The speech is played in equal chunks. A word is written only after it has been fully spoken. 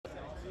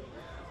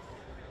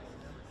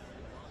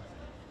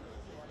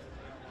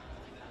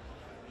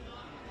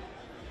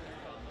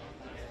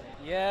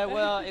Yeah,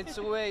 well, it's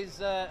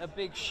always a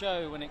big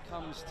show when it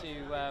comes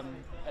to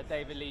a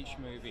David Leitch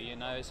movie. You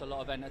know, it's a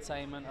lot of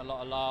entertainment, a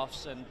lot of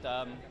laughs, and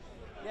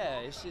yeah,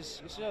 it's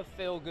a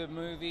feel-good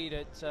movie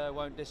that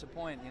won't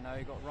disappoint. You know,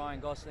 you've got Ryan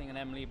Gosling and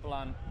Emily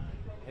Blunt,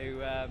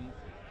 who, I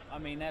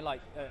mean, they're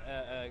like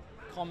a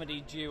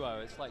comedy duo.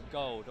 It's like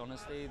gold,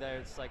 honestly.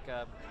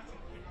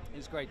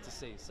 It's great to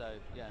see. So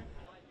yeah.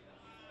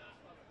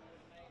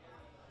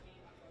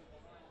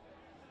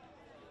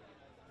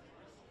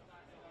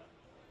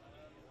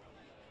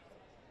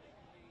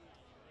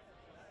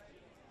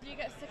 Do you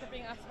get sick of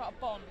being asked about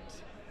Bond?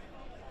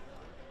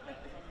 Are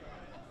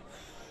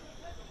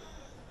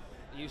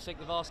you sick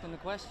of asking the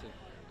question?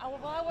 Oh,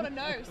 well, I want to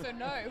know, so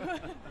no.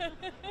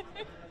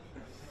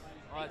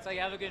 All right, so you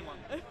have a good one.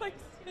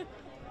 Thanks.